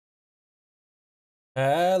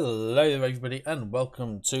Hello there everybody and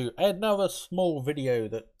welcome to another small video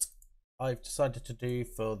that I've decided to do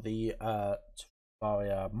for the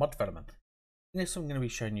Terraria mod development. In this I'm going to be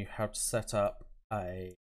showing you how to set up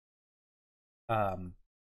a Terraria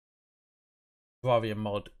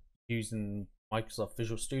mod using Microsoft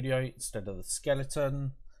Visual Studio instead of the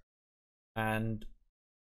skeleton, and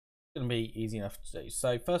it's going to be easy enough to do.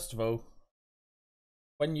 So first of all,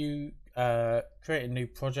 when you create a new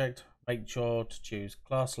project, make sure to choose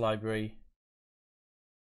class library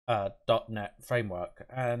 .NET framework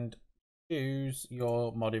and choose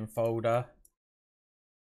your modding folder.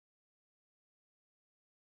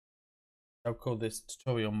 I'll call this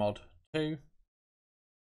tutorial mod 2.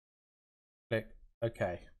 Click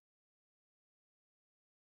OK.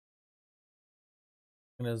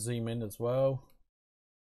 I'm going to zoom in as well,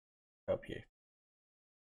 help you.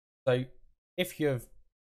 So if you've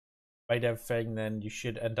made everything, then you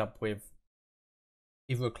should end up with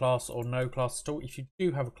either a class or no class at all. If you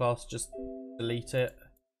do have a class, just delete it.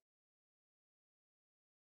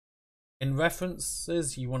 In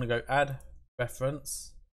references, you want to go add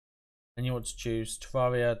reference and you want to choose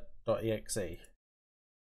Terraria.exe.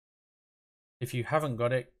 If you haven't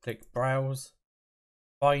got it, click browse,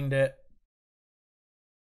 find it,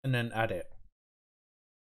 and then add it.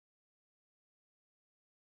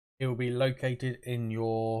 It will be located in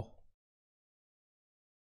your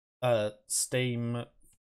Steam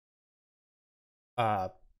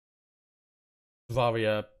Terraria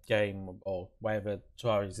game or wherever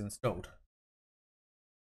Terraria is installed.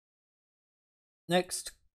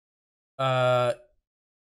 Next, open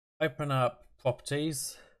up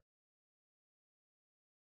properties.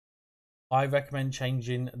 I recommend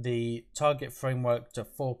changing the target framework to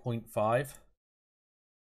 4.5.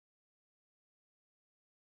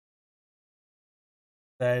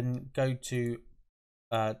 Then go to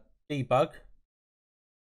debug,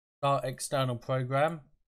 start external program,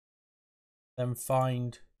 then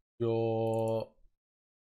find your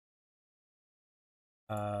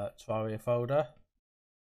Terraria folder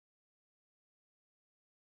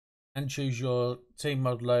and choose your team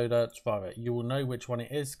mod loader Terraria. You will know which one it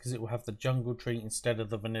is because it will have the jungle tree instead of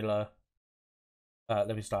the vanilla.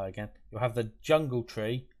 Let me start again. You'll have the jungle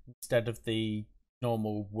tree instead of the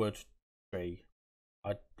normal wood tree,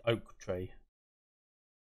 oak tree.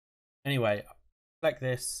 Anyway, select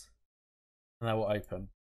this and that will open.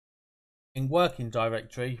 In working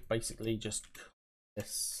directory, basically just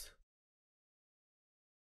this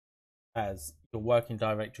as your working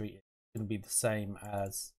directory is going to be the same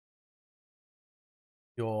as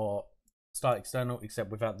your start external, except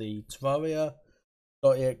without the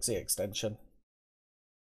Terraria.exe extension.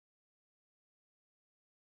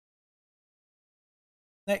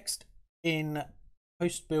 Next, in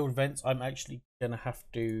post build events, I'm actually going to have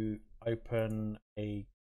to open a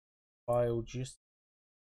file just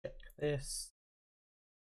to check this.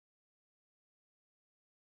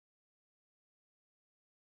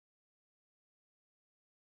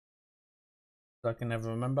 I can never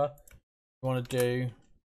remember. You want to do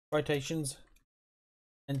quotations,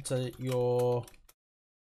 enter your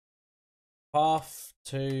path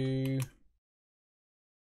to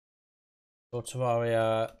your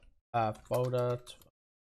Terraria folder,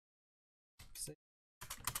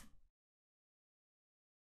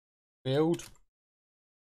 build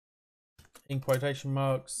in quotation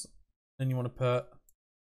marks. Then you want to put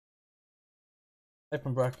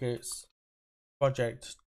open brackets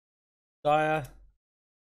project dire,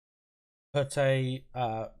 put a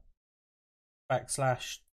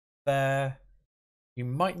backslash there. You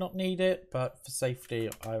might not need it, but for safety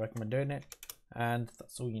I recommend doing it, and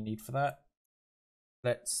that's all you need for that.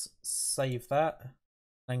 Let's save that,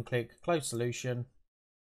 then click close solution,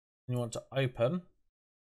 and you want to open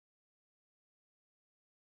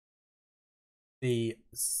the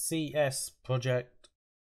CS project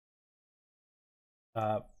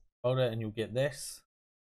folder and you'll get this.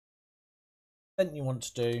 Then you want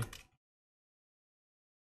to do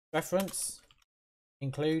reference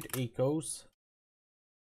include equals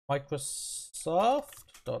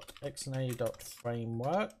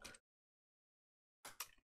Microsoft.xna.framework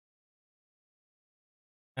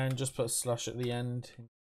and just put a slash at the end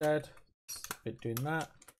instead. Bit doing that.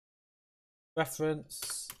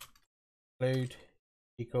 Reference include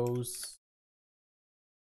equals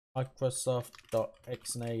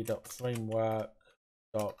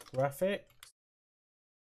Microsoft.xna.framework.graphics.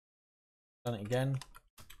 Done it again.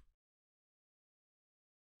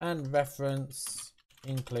 And reference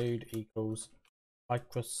include equals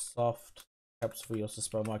Microsoft, helps for you to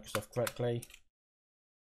spell Microsoft correctly,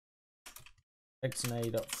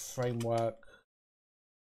 xna.framework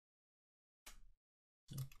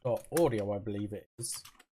audio, I believe it is.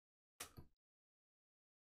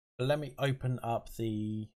 But let me open up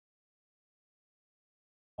the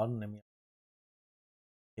one. Let me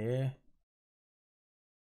here.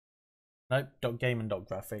 Nope, .game and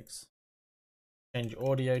 .graphics. Change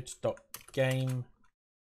audio to .game,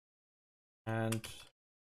 and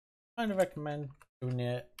I kind of recommend doing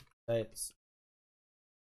it. It's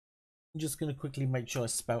I'm just going to quickly make sure I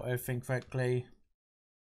spell everything correctly.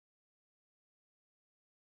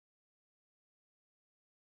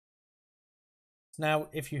 Now,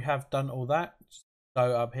 if you have done all that,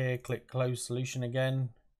 go up here, click Close Solution again,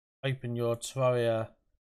 open your Terraria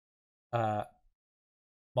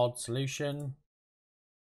mod solution.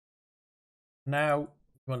 Now, you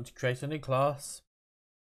want to create a new class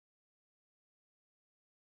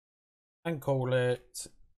and call it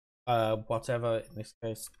whatever, in this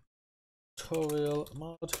case, tutorial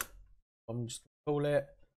mod. I'm just going to call it.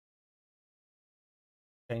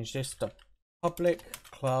 Change this to public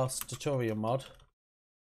class tutorial mod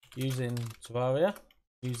using Terraria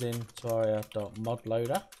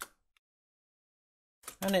 .modloader,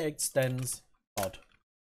 and it extends mod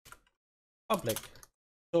public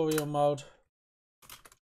tutorial mod,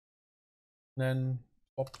 then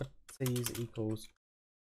properties equals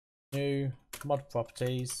new mod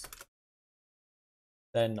properties,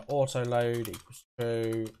 then auto load equals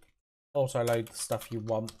true. Auto load the stuff you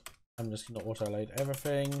want. I'm just going to auto load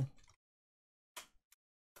everything.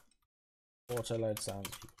 Auto load sounds.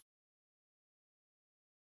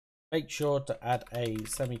 Make sure to add a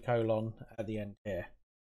semicolon at the end here.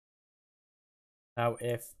 Now,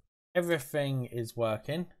 if everything is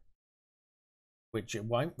working, which it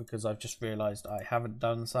won't because I've just realized I haven't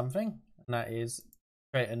done something, and that is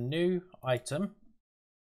create a new item,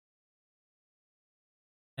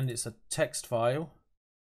 and it's a text file.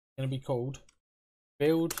 It's going to be called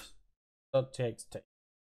build.txt.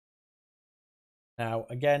 Now,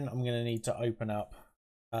 again, I'm going to need to open up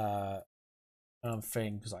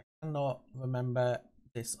thing because I cannot remember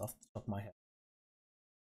this off the top of my head.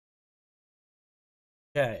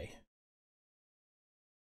 Okay,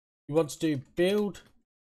 you want to do build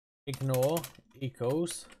ignore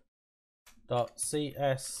equals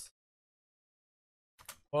 .cs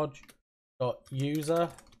 .user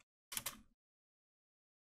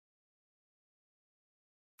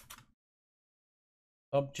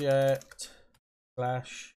object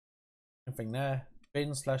slash anything there,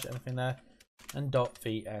 bin slash anything there, and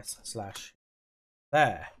 .vs slash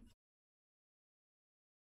there.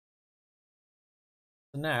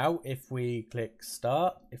 So now if we click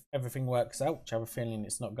start, if everything works out, which I have a feeling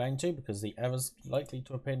it's not going to because the error's likely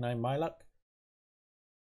to appear, no my luck.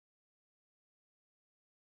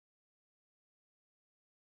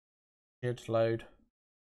 Should load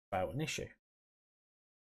without an issue.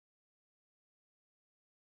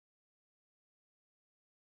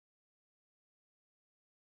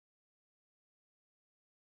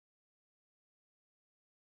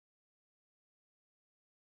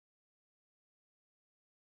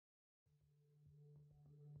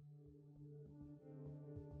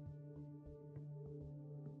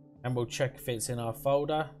 And we'll check if it's in our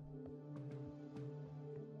folder.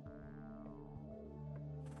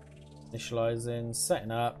 Initializing,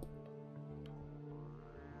 setting up.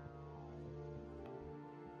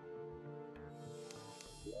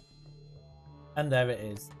 And there it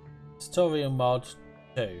is. Tutorial mod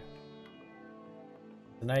 2.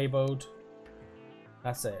 Enabled.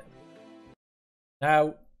 That's it.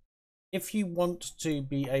 Now, if you want to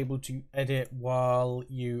be able to edit while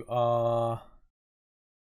you are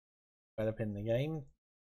developing the game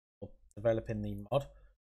or developing the mod,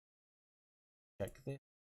 check this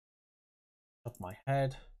off my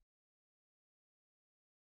head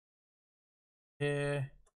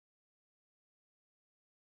here.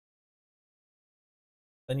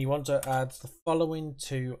 Then you want to add the following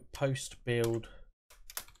to post build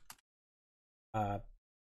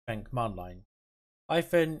command line: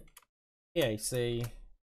 -eac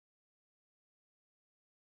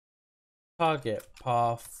target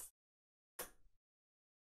path.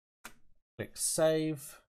 Click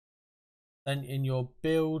save. Then in your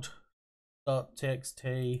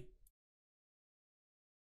build.txt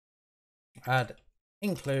add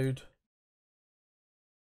include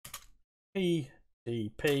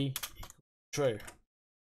PDP true.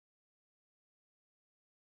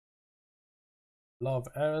 A lot of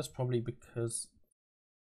errors probably because,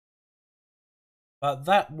 but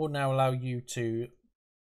that will now allow you to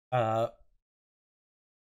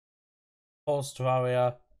pause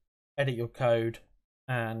Terraria, edit your code,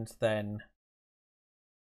 and then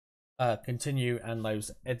continue, and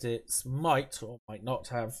those edits might or might not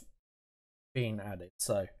have being added.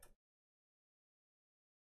 So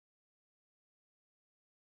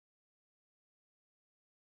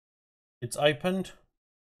it's opened.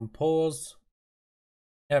 And pause.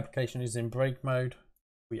 The application is in break mode.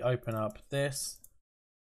 We open up this.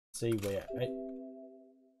 See where.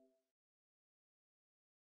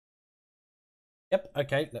 Yep.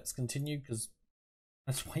 Okay. Let's continue because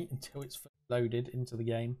let's wait until it's loaded into the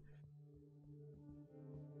game.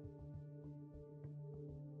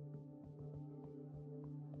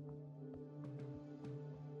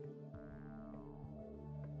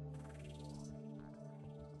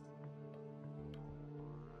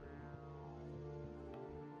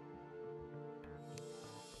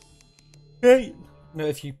 Okay. Now,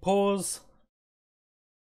 if you pause,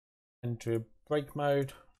 enter break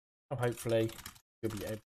mode, hopefully you'll be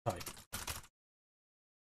able to type.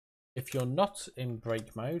 If you're not in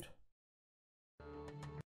break mode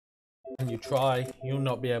and you try, you'll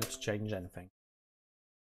not be able to change anything.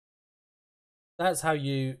 That's how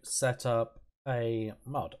you set up a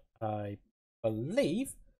mod. I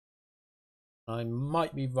believe, I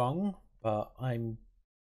might be wrong, but I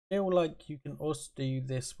feel like you can also do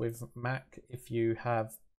this with Mac if you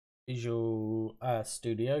have Visual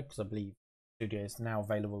Studio, because I believe Studio is now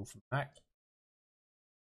available for Mac.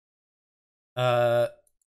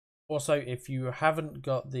 Also, if you haven't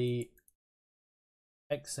got the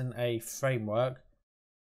XNA framework,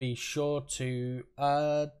 be sure to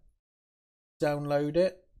download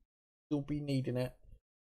it. You'll be needing it.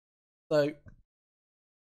 So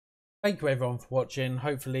thank you everyone for watching.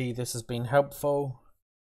 Hopefully this has been helpful.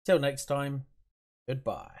 Till next time,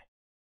 goodbye.